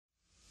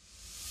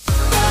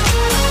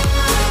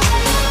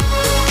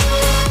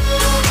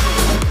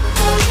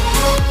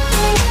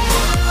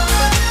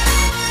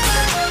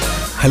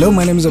Hello,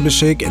 my name is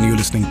Abhishek and you're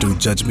listening to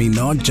Judge Me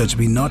Not. Judge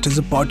Me Not is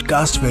a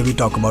podcast where we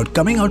talk about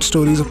coming out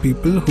stories of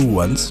people who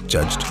once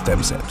judged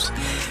themselves.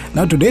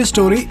 Now, today's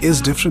story is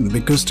different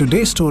because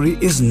today's story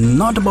is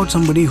not about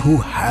somebody who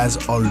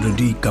has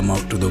already come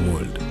out to the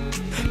world.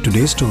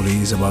 Today's story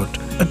is about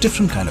a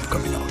different kind of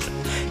coming out.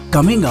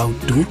 Coming out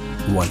to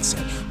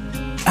oneself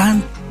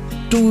and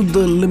to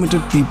the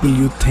limited people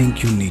you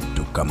think you need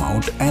to come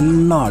out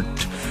and not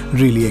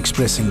really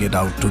expressing it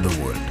out to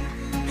the world.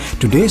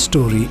 Today's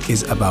story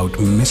is about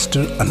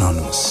Mr.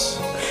 Anonymous.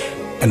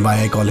 And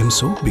why I call him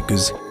so?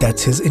 Because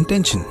that's his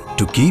intention,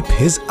 to keep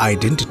his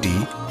identity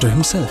to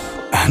himself.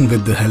 And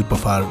with the help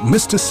of our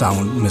Mr.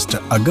 Sound, Mr.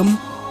 Agam,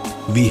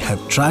 we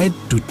have tried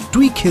to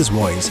tweak his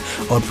voice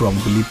or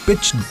probably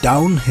pitch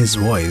down his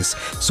voice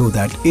so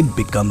that it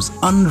becomes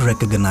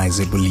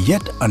unrecognizable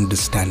yet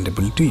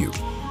understandable to you.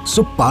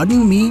 So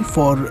pardon me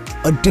for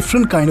a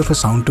different kind of a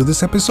sound to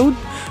this episode,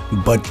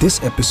 but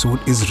this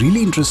episode is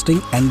really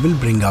interesting and will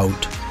bring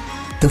out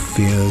the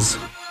fears,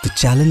 the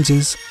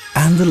challenges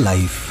and the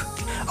life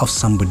of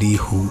somebody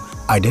who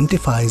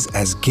identifies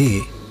as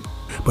gay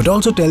but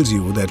also tells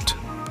you that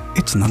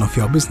it's none of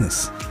your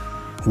business.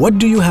 What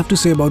do you have to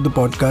say about the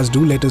podcast?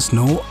 Do let us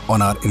know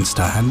on our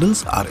Insta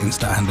handles. Our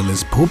Insta handle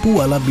is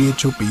Bhopuwala,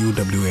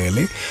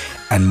 Bhopuwala,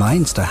 and my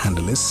Insta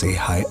handle is Say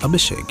Hi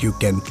Abhishek. You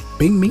can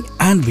ping me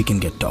and we can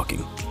get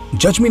talking.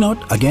 Judge Me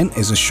Not, again,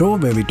 is a show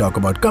where we talk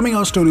about coming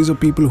out stories of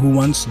people who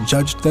once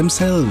judged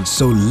themselves.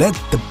 So let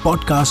the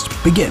podcast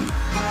begin.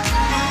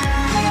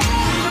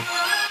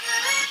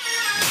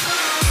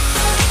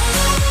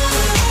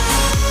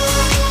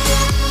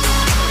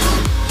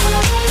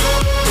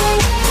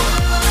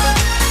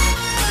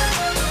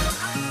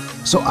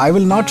 So I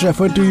will not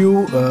refer to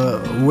you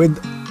with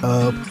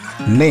a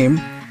name.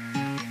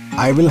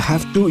 You will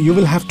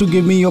have to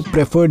give me your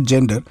preferred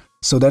gender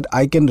so that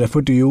I can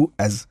refer to you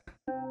as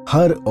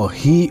her or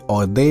he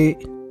or they.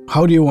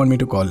 How do you want me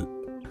to call?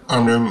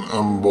 I mean,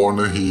 I'm born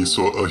a he,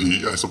 so a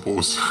he, I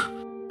suppose.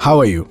 How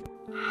are you?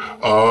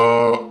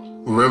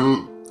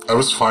 Well, I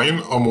was fine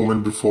a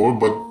moment before,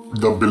 but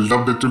the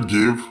build-up that you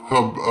gave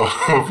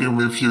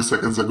a few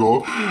seconds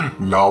ago,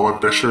 now my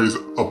pressure is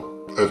up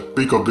at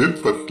peak a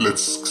bit, but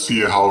let's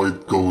see how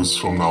it goes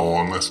from now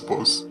on, I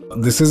suppose.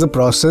 This is a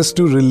process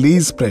to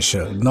release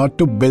pressure, not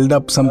to build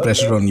up some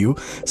pressure on you.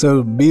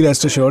 So be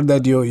rest assured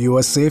that you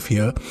are safe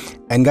here.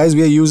 And guys,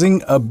 we are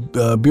using a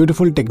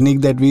beautiful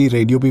technique that we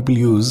radio people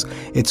use.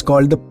 It's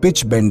called the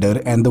pitch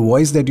bender, and the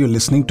voice that you're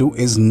listening to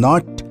is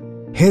not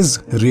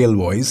his real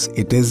voice.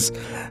 It is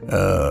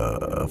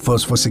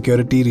for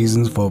security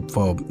reasons, for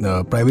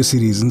privacy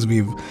reasons,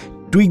 we've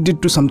tweaked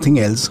it to something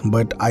else,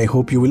 but I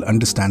hope you will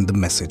understand the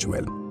message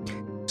well.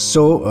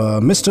 So,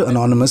 Mr.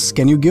 Anonymous,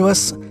 can you give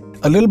us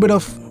a little bit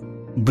of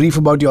brief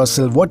about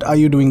yourself? What are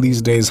you doing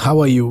these days? How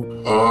are you?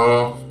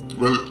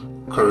 Well,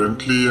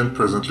 currently and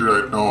presently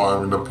right now,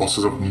 I'm in the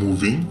process of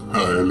moving.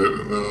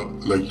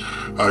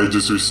 I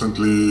just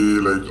recently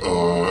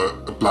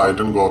applied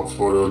and got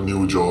for a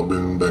new job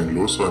in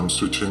Bangalore. So I'm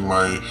switching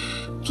my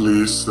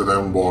place that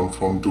I'm born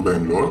from to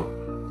Bangalore.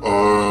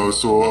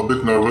 So a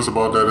bit nervous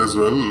about that as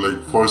well.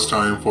 Like first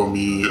time for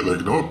me,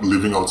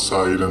 living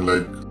outside and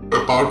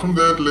apart from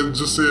that, let's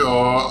just say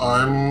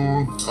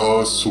I'm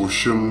a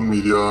social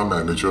media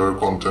manager,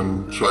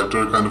 content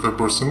writer kind of a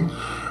person,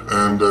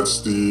 and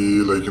that's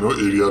the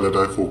area that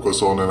I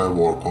focus on and I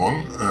work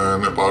on.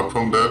 And apart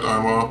from that,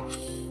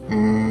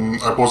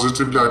 I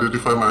positively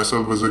identify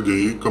myself as a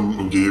gay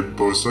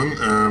person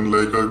and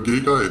a gay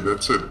guy.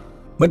 That's it.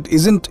 But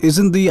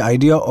isn't the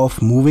idea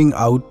of moving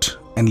out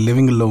and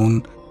living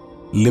alone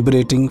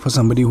liberating for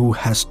somebody who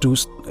hasn't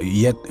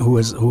yet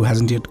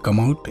come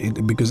out,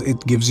 because it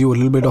gives you a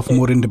little bit of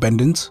more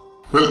independence?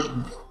 Well,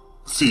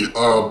 see,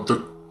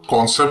 the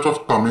concept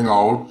of coming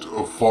out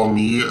for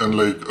me and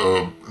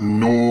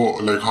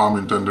no harm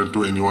intended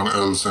to anyone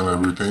else and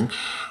everything,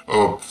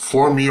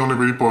 for me on a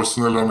very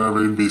personal and a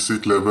very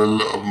basic level,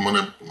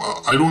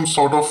 I don't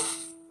sort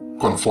of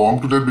conform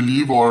to that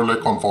belief or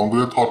conform to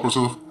the thought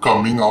process of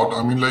coming out.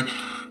 I mean,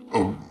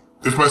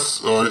 if my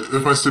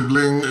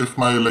sibling, if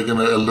my an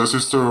elder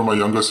sister or my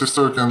younger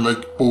sister can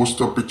post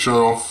a picture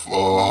of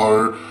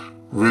her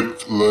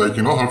with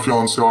her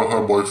fiance or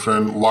her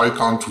boyfriend, why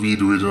can't we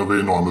do it in a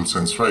very normal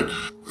sense, right?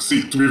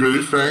 See, to be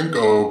very frank,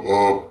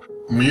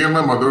 me and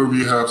my mother,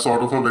 we have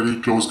sort of a very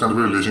close kind of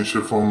a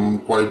relationship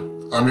from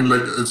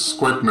it's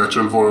quite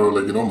natural for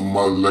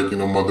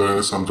mother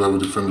and son to have a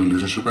different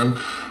relationship, and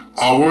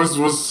ours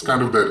was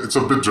kind of that. It's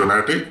a bit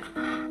dramatic.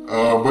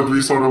 But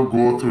we sort of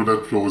go through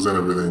that flows and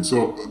everything.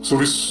 So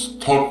we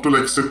thought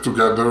to sit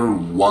together,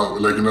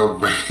 in a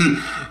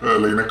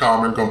very, in a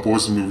calm and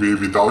composed way,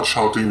 without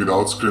shouting,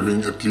 without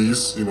screaming. At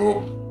least,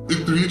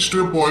 it reached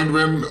to a point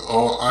when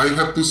I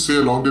had to say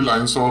along the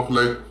lines of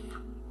I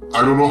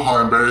don't know how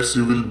embarrassed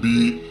you will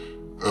be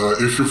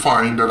if you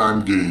find that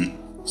I'm gay.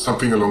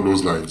 Something along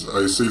those lines.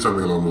 I say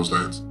something along those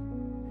lines.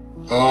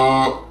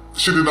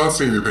 She did not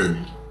say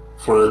anything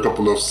for a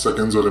couple of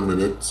seconds or a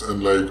minute,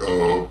 and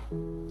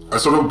I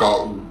sort of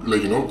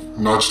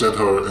nudged at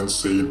her and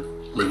said,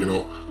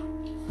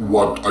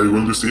 what, are you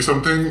going to say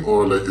something,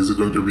 or like is it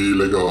going to be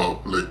like a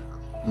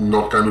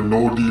not kind of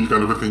no deal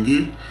kind of a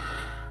thingy?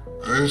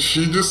 And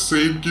she just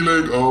said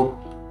like,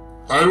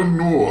 I don't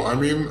know. I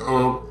mean,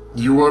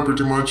 you are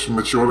pretty much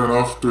mature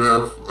enough to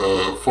have,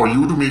 for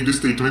you to make this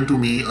statement to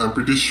me. I'm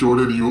pretty sure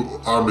that you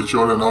are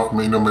mature enough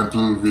in a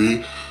mental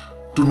way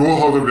to know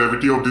how the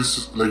gravity of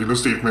this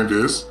statement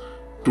is,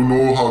 to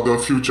know how the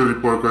future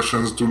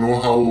repercussions, to know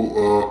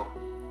how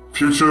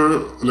future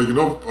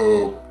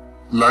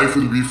life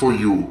will be for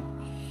you.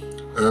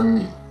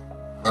 And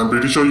I'm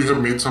pretty sure you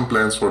have made some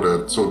plans for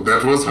that. So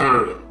that was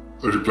her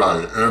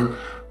reply. And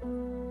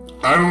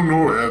I don't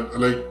know,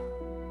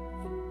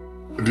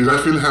 did I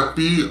feel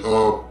happy?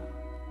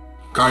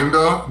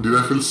 Kinda. Did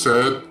I feel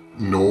sad?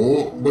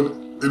 No. But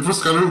it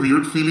was kind of a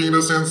weird feeling in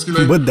a sense.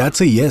 Like, But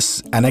that's a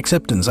yes, an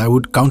acceptance. I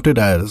would count it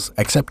as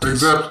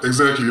acceptance.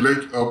 Exactly.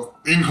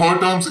 In her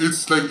terms,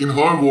 it's like, in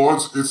her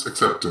words, it's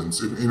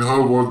acceptance. In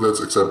her words,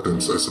 that's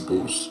acceptance, I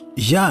suppose.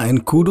 Yeah,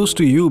 and kudos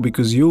to you,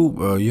 because you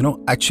you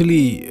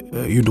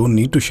don't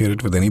need to share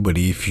it with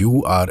anybody if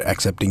you are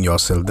accepting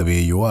yourself the way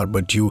you are,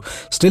 but you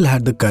still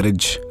had the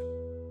courage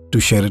to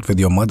share it with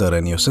your mother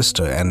and your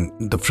sister and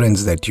the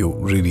friends that you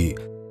really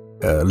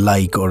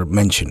like or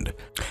mentioned.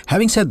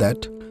 Having said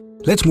that,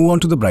 let's move on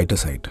to the brighter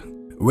side.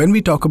 When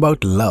we talk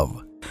about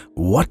love,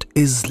 what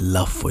is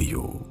love for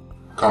you?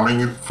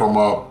 Coming in from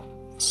a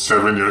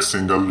 7-year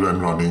single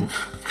and running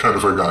kind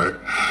of a guy,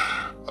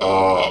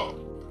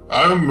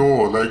 I don't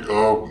know,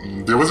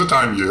 there was a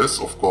time, yes,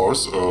 of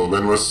course,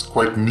 when it was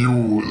quite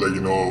new,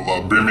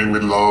 brimming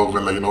with love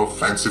and,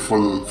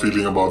 fanciful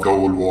feeling about the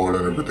whole world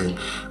and everything,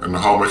 and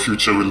how my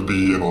future will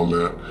be and all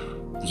that.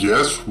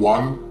 Yes,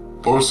 one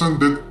person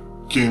did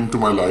came to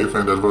my life,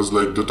 and that was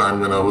the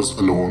time when I was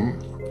alone.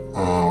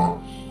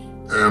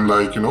 And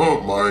my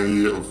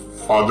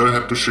father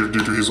had to shift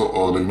due to his,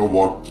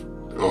 work,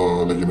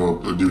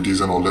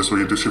 duties and all that, so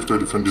he had to shift to a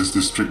different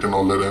district and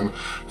all that, and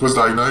he was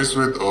diagnosed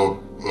with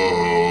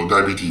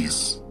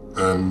diabetes.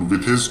 And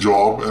with his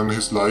job and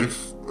his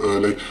life,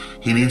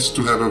 he needs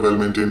to have a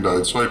well-maintained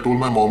diet. So I told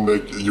my mom,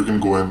 you can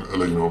go and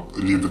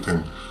leave the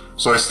thing.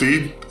 So I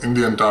stayed in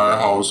the entire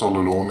house all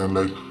alone, and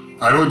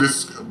I know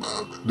this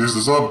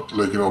is not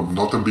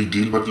not a big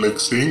deal, but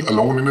staying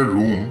alone in a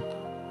room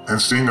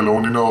and staying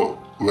alone in a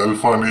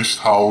well-furnished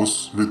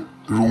house with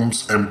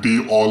rooms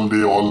empty all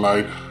day, all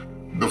night,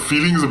 the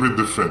feeling is a bit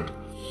different.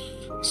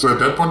 So at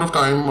that point of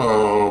time,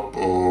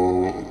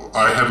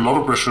 I had a lot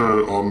of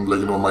pressure on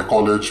my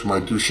college, my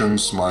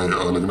tuitions, my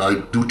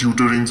I do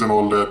tutorings and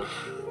all that,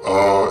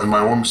 in my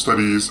own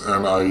studies,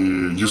 and I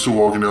used to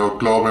work in a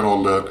club and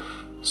all that.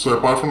 So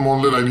apart from all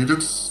that, I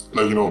needed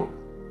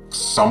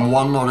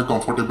someone or a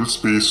comfortable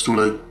space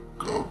to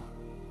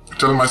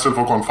tell myself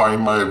or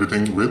confine my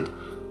everything with.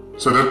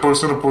 So that a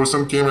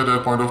person came at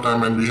that point of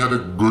time, and we had a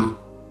good,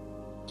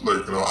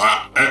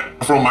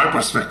 from my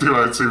perspective,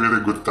 I'd say we had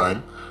a good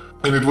time.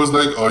 And it was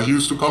he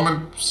used to come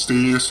and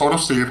stay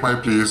at my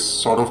place,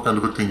 sort of kind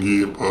of a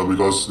thingy,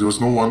 because there was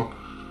no one.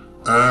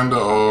 And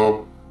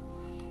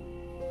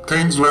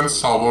things went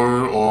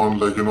sour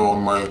on,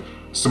 on my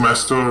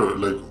semester,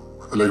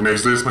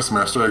 next day is my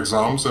semester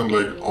exams, and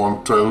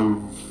on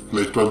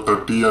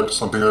 12:30 at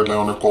something like that,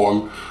 on a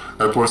call,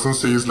 that person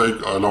says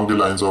along the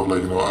lines of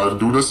I'll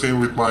do the same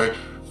with my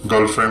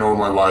girlfriend or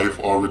my wife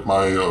or with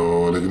my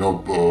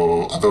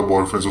other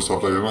boyfriends or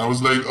stuff like that. And I was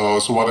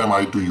so what am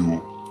I to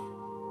you?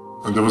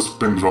 And there was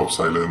pin drop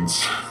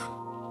silence.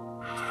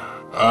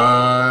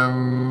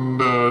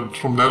 And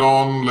from that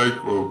on,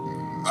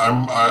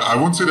 I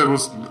wouldn't say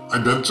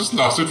that just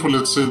lasted for,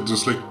 let's say,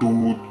 just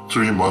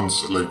 2-3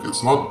 months.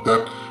 It's not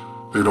that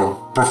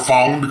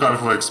profound kind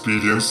of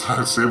experience,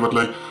 I'd say, but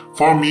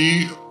for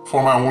me,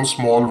 for my own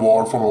small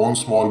world, for my own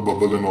small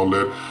bubble and all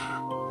that,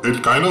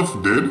 it kind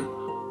of did.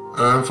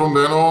 And from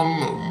then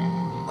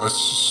on, I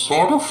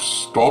sort of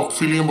stopped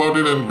feeling about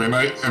it.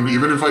 And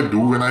even if I do,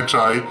 when I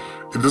try,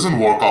 it doesn't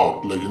work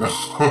out. It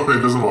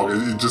doesn't work.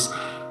 It just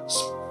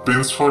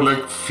spins for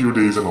few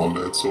days and all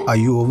that. So are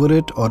you over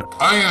it, or?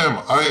 I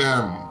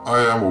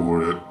am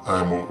over it.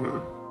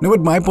 No,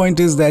 but my point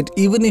is that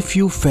even if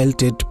you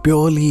felt it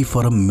purely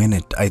for a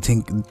minute, I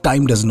think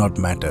time does not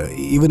matter.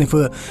 Even if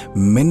a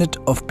minute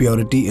of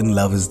purity in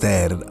love is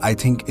there, I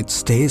think it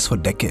stays for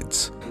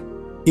decades.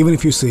 Even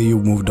if you say you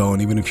moved on,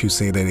 even if you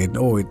say that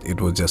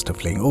it was just a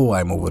fling,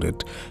 I'm over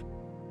it.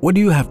 What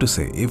do you have to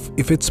say?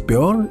 If it's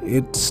pure,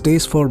 it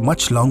stays for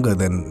much longer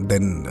than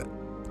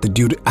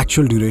the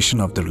actual duration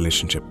of the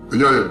relationship.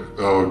 Yeah.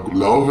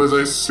 Love, as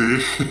I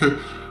say,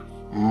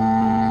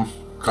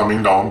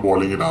 coming down,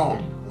 boiling it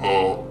down.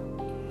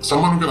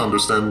 Someone who can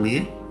understand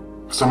me,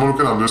 someone who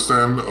can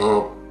understand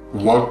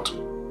what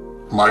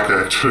my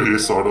character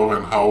is, sort of,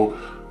 and how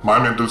my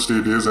mental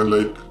state is, and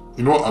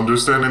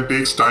understand and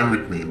takes time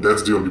with me.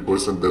 That's the only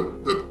person that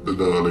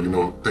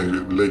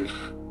thing.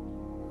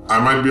 I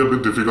might be a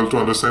bit difficult to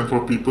understand for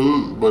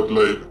people, but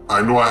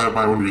I know I have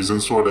my own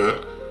reasons for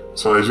that.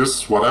 So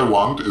what I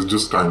want is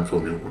just time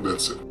from you.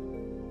 That's it.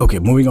 Okay,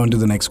 moving on to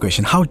the next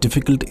question. How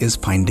difficult is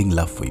finding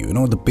love for you?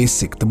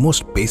 The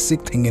most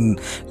basic thing in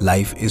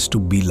life is to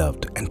be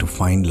loved and to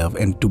find love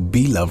and to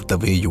be loved the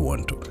way you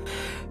want to.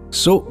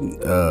 So,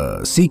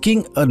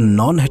 seeking a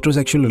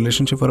non-heterosexual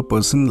relationship for a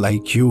person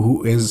like you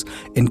who is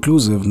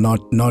inclusive,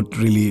 not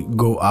really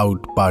go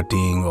out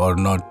partying or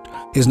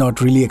is not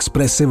really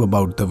expressive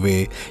about the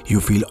way you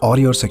feel or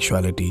your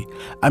sexuality,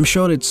 I'm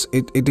sure it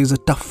is a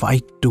tough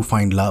fight to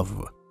find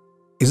love,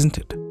 isn't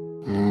it?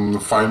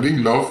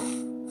 Finding love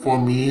for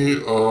me, I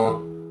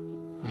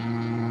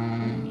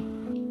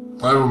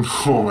don't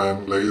know,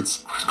 man. Like, it's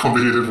quite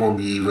complicated for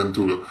me even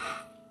to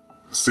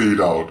say it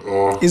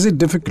out. Is it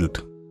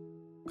difficult?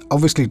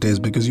 Obviously it is,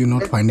 because you're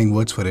not finding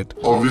words for it.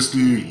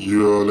 Obviously,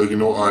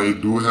 I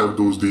do have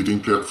those dating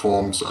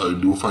platforms. I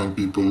do find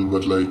people,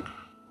 but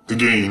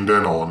again,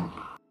 then on.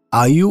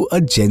 Are you a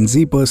Gen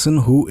Z person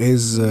who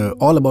is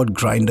all about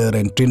Grindr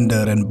and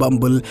Tinder and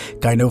Bumble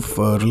kind of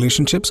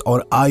relationships,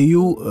 or are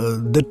you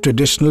the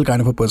traditional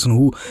kind of a person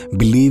who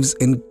believes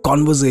in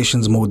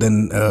conversations more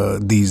than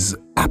these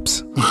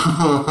apps?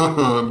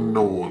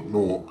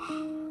 No.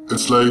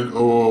 It's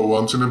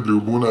once in a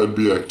blue moon I'd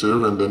be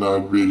active, and then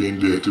I'd be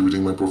again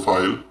deactivating my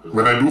profile.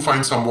 When I do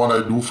find someone,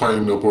 I do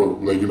find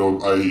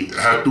I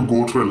had to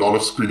go through a lot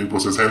of screening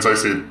process. Hence, I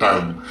say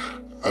time.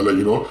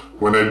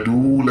 When I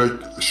do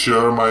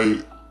share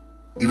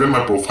even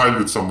my profile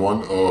with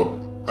someone,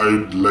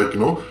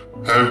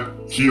 have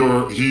he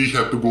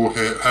has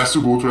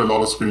to go through a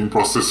lot of screening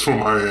process from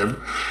my end,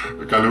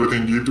 kind of a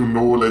thing, to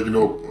know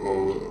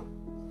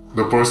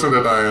the person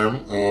that I am.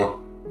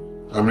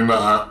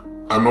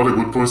 I'm not a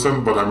good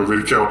person, but I'm a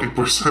very chaotic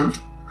person.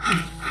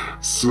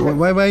 So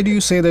why do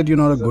you say that you're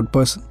not a good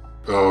person?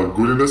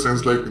 Good in the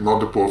sense not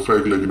the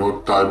perfect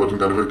tie button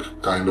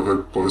kind of a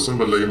person,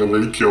 but in a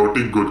very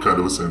chaotic good kind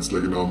of a sense.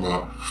 I'm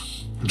a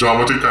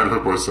dramatic kind of a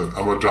person.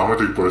 I'm a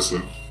dramatic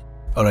person.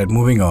 All right,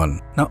 moving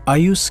on. Now, are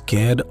you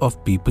scared of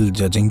people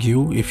judging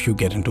you if you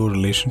get into a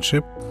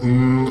relationship?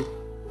 No,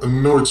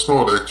 it's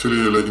not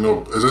actually.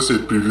 As I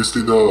said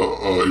previously,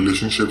 the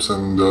relationships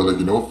and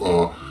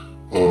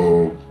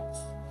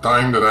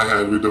time that I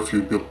had with a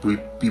few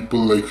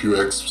people, few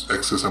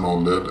exes and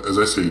all that, as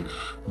I said,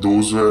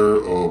 those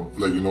were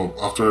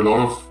after a lot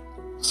of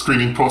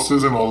screening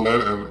process and all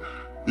that, and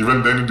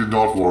even then it did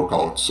not work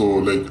out.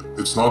 So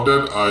it's not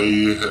that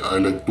I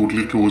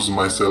totally closed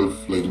myself,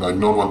 I did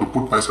not want to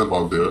put myself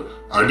out there.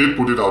 I did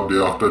put it out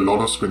there after a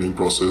lot of screening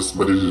process,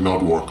 but it did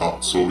not work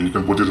out. So you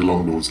can put it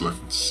along those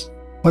lines.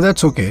 Well,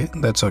 that's okay.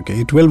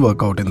 It will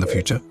work out in the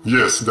future.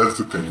 Yes, that's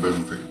the thing.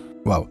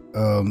 Wow.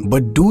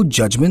 But do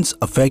judgments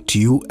affect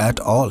you at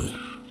all?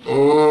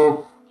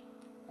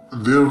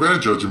 There were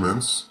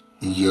judgments.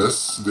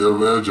 Yes, there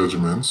were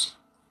judgments.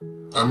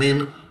 I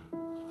mean,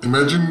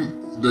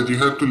 imagine that you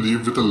had to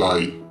live with a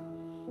lie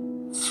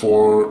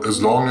for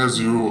as long as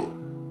you,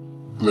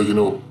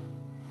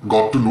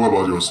 got to know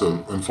about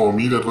yourself. And for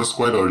me, that was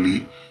quite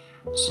early.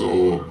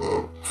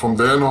 So from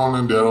then on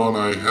and there on,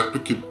 I had to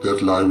keep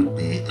that lie with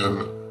me.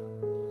 And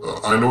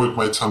I know it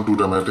might sound too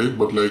dramatic,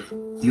 but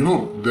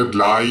that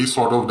lie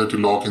sort of that you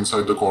lock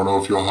inside the corner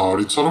of your heart,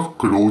 it sort of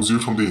corrodes you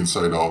from the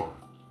inside out.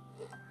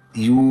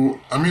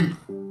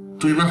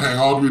 To even hang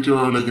out with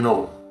your,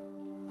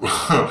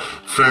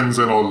 friends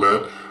and all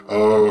that,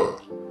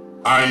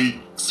 I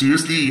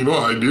seriously,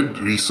 I did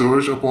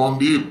research upon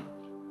the,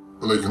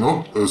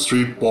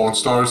 straight porn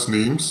stars'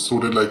 names, so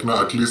that,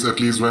 at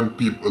least when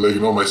people,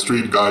 my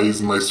straight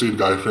guys, my straight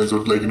guy friends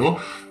would,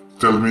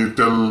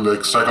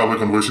 strike up a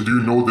conversation, do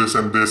you know this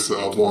and this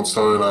porn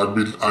star? And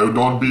I would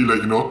not be a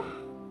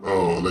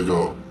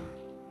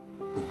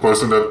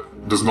person that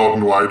does not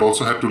know. I'd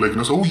also had to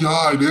say, oh yeah,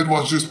 I did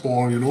watch this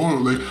porn,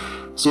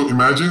 so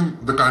imagine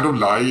the kind of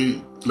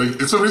lie,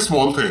 it's a very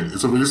small thing,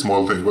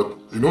 but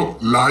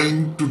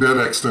lying to that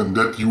extent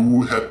that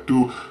you had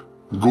to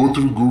go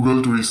through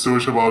Google to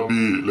research about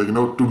the,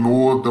 to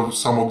know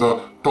some of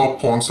the top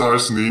porn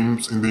stars'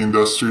 names in the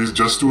industries,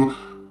 just to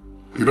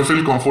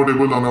feel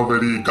comfortable on a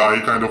very guy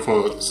kind of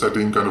a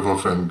setting, kind of a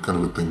friend kind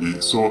of a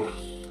thingy. So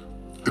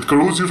it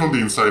corrodes you from the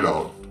inside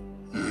out.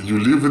 You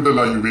live with the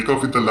lie, you wake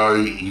up with the lie,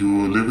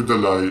 you live with the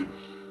lie.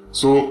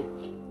 So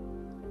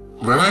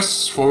when I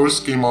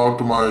first came out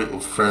to my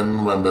friend,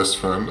 my best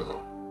friend,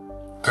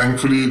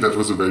 thankfully that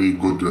was a very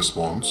good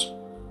response.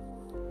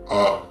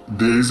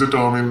 There is a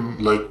term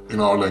in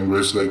our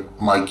language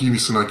Maiki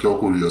nisna kya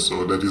koriya,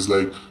 so that is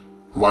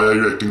why are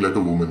you acting like a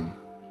woman?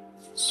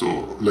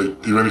 So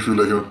even if you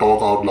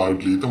talk out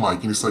loudly, the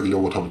Maiki nisna kya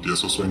what happened?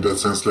 So in that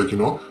sense,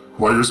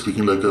 why you're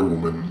speaking like a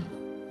woman?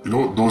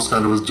 Those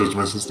kind of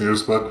judgments and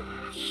sneers. But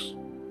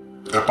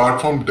apart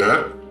from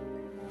that,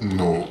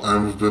 no,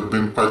 I've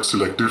been quite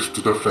selective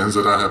to the friends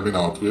that I have been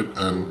out with,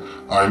 and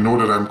I know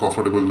that I'm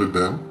comfortable with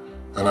them,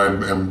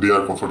 and they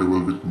are comfortable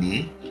with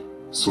me.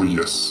 So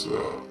yes.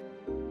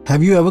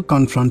 Have you ever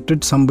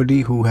confronted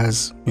somebody who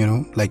has,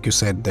 like you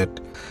said, that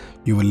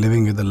you were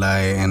living with a lie,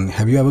 and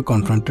have you ever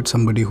confronted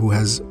somebody who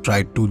has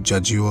tried to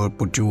judge you or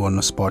put you on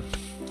a spot?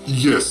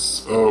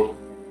 Yes,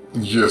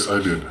 yes, I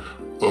did.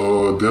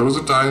 There was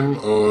a time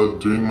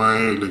during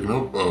my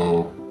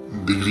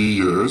degree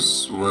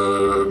years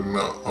when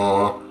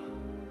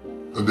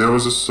there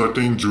was a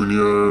certain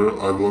junior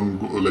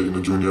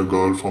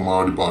girl from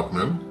our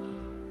department,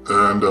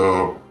 and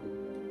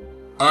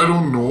I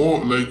don't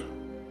know, like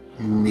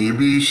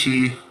maybe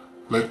she,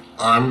 like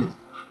I'm,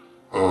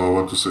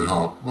 what to say,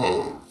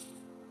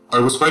 I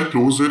was quite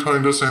close with her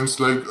in the sense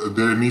like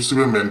there needs to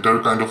be a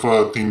mentor kind of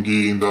a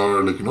thingy in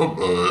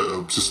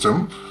the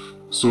system.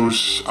 So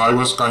I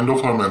was kind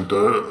of her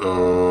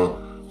mentor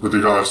with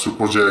regards to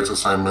projects,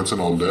 assignments, and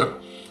all that.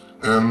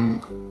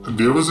 And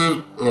there was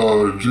a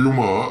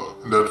rumor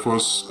that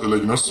was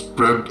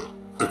spread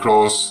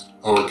across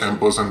our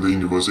campus and the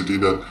university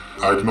that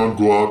I did not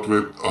go out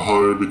with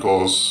her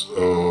because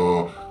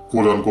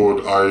quote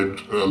unquote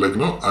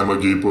I'm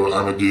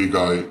a gay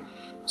guy.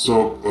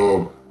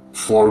 So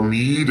for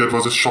me that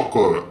was a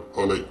shocker.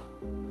 Or like,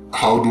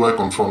 how do I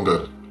confront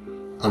that?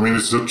 I mean,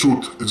 it's the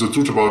truth. It's the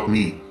truth about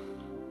me.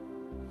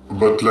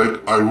 But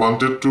like, I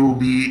wanted to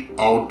be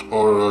out,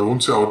 or I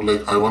won't say out,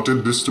 like I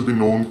wanted this to be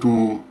known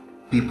to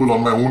people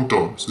on my own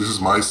terms. This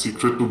is my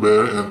secret to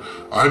bear, and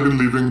I've been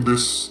living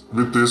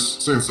with this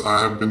since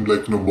I have been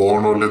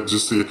born, or let's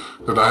just say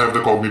that I have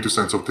the cognitive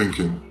sense of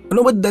thinking.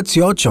 No, but that's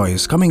your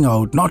choice. Coming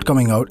out, not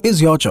coming out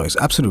is your choice.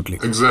 Absolutely.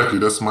 Exactly,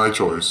 that's my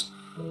choice.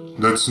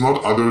 That's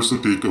not others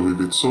to take away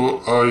with.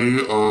 So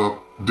I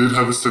did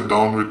have a sit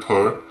down with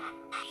her.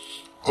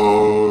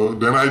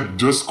 Then I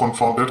just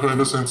confronted her in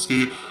the sense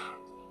that,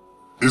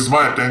 is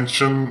my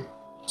attention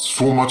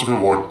so much of a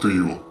worth to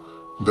you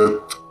that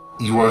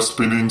you are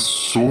spinning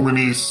so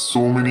many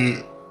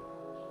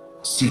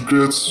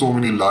secrets, so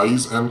many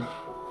lies, and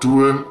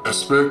to an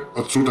aspect,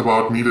 a truth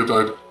about me that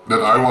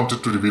I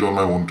wanted to reveal on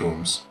my own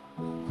terms?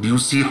 Do you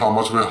see how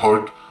much of a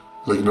hurt,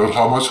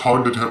 how much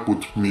hurt it had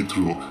put me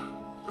through?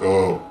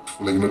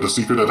 The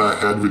secret that I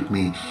had with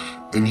me,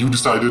 and you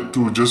decided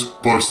to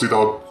just burst it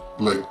out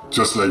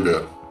just like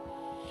that.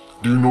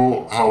 Do you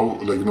know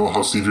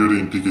how severe the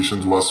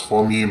implications was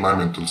for me in my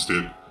mental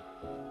state?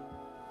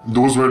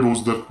 Those were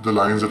the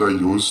lines that I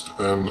used,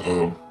 and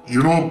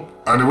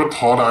I never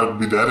thought I'd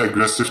be that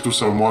aggressive to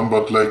someone,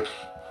 but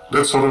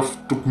that sort of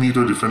took me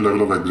to a different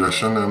level of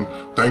aggression. And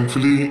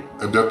thankfully,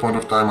 at that point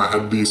of time, I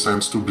had the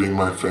sense to bring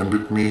my friend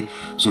with me,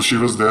 so she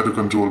was there to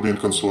control me and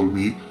console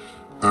me.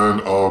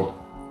 And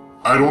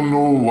I don't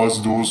know,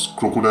 was those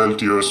crocodile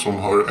tears from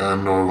her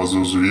end, or was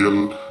those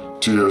real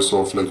tears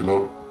of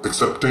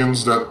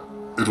acceptance that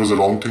it was a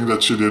wrong thing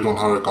that she did on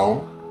her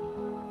account.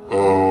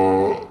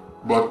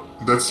 But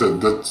that's it.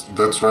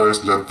 That's where I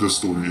left the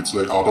story. It's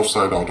out of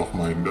sight, out of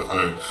mind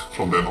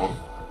from then on.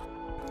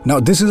 Now,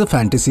 this is a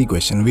fantasy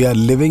question. We are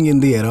living in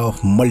the era of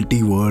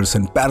multiverse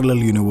and parallel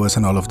universe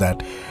and all of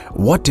that.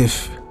 What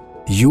if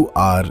you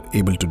are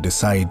able to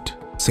decide,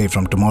 say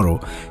from tomorrow,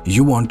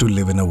 you want to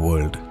live in a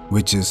world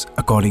which is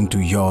according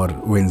to your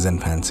whims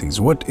and fancies?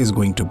 What is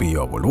going to be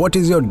your world? What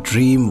is your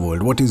dream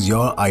world? What is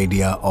your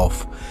idea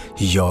of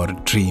your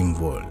dream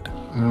world?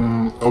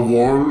 A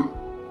world,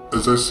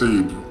 as I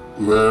said,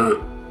 where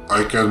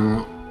I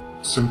can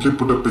simply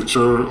put a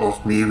picture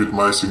of me with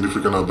my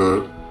significant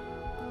other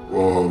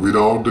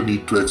without the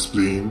need to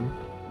explain,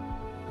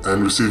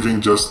 and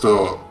receiving just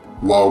a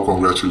wow,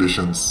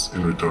 congratulations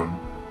in return.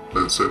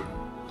 That's it.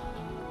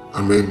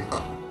 I mean,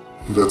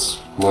 that's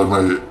what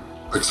my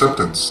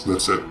acceptance,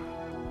 that's it.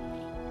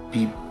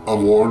 A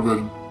world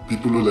where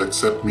people will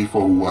accept me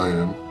for who I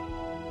am.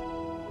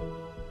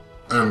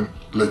 And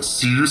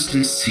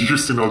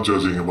seriously not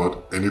judging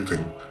about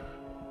anything.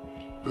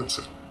 That's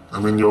it. I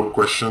mean, your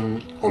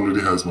question already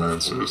has my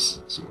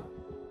answers. So.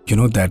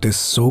 That is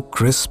so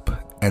crisp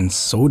and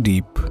so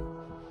deep,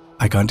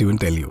 I can't even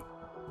tell you.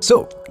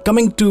 So,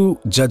 coming to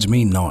Judge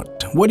Me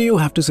Not, what do you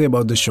have to say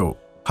about the show?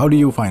 How do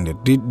you find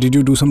it? Did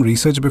you do some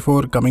research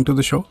before coming to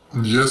the show?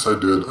 Yes, I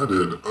did.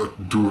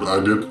 Dude, I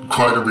did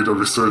quite a bit of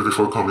research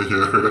before coming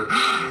here.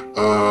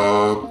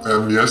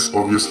 And yes,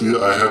 obviously,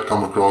 I had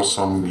come across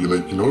some,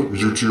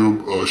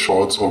 YouTube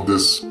shorts of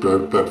this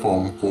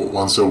platform for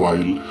once a while.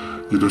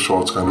 YouTube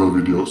shorts kind of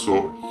video.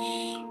 So,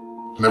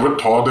 never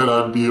thought that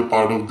I'd be a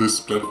part of this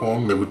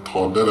platform. Never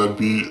thought that I'd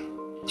be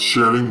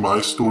sharing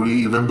my story,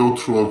 even though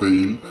through a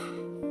veil,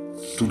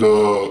 to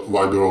the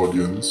wider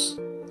audience.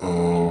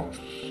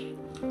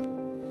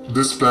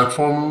 This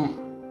platform,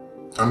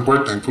 I'm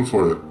quite thankful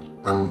for it.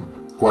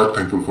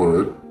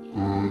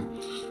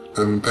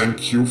 And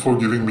thank you for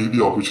giving me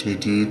the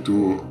opportunity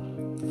to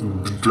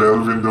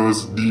delve in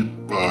those deep,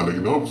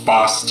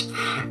 past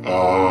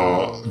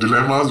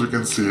dilemmas, we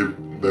can say,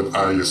 that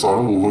I sort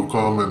of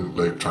overcome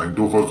and trying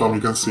to overcome,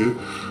 you can say.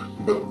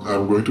 But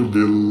I'm going to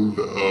build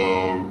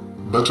a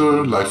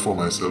better life for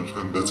myself,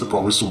 and that's a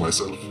promise to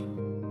myself.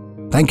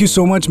 Thank you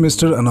so much,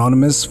 Mr.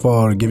 Anonymous,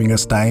 for giving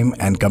us time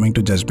and coming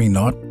to Judge Me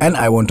Not. And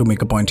I want to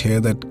make a point here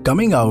that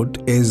coming out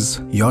is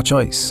your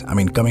choice. I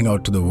mean, coming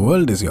out to the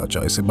world is your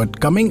choice,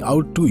 but coming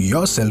out to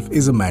yourself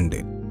is a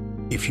mandate.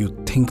 If you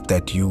think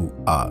that you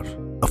are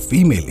a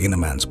female in a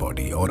man's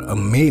body, or a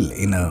male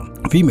in a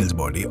female's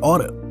body,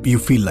 or you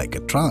feel like a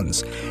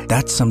trance,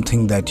 that's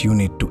something that you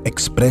need to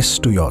express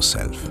to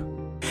yourself.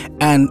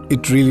 And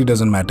it really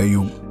doesn't matter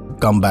you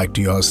come back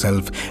to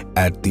yourself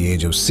at the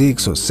age of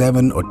 6 or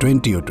 7 or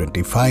 20 or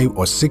 25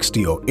 or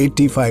 60 or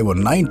 85 or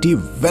 90,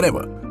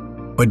 wherever.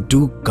 But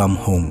do come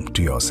home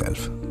to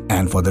yourself.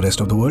 And for the rest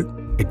of the world,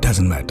 it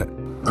doesn't matter.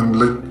 And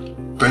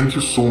like, thank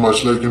you so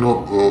much. Like,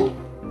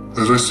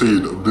 as I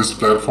said, this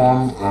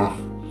platform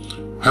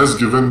has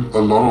given a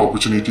lot of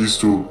opportunities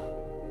to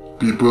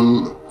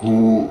people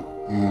who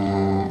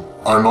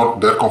are not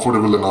that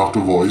comfortable enough to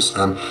voice,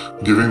 and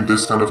giving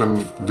this kind of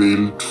an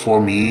veil for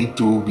me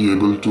to be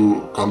able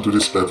to come to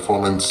this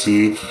platform and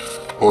say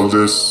all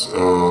this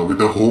with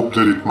the hope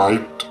that it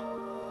might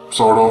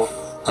sort of,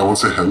 I won't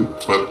say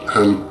help, but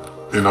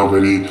help in a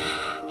very,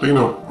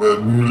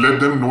 let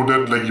them know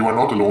that like you are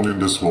not alone in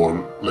this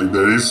world. Like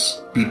there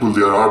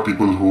are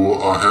people who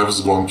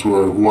have gone through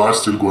or who are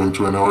still going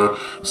through and are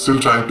still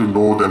trying to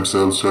know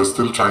themselves, who are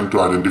still trying to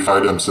identify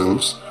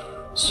themselves.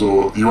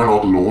 So you are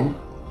not alone.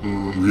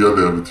 We are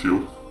there with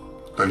you.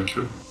 Thank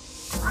you.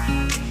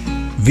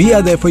 We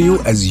are there for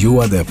you as you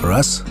are there for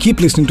us.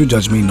 Keep listening to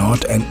Judge Me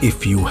Not, and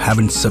if you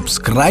haven't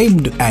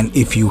subscribed and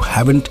if you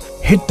haven't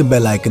hit the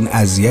bell icon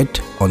as yet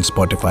on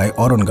Spotify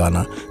or on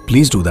Gaana,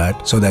 please do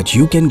that so that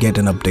you can get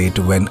an update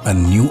when a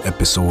new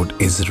episode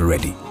is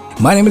ready.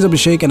 My name is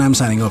Abhishek and I'm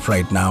signing off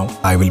right now.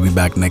 I will be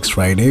back next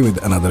Friday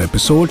with another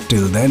episode.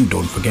 Till then,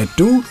 don't forget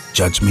to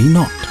Judge Me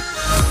Not.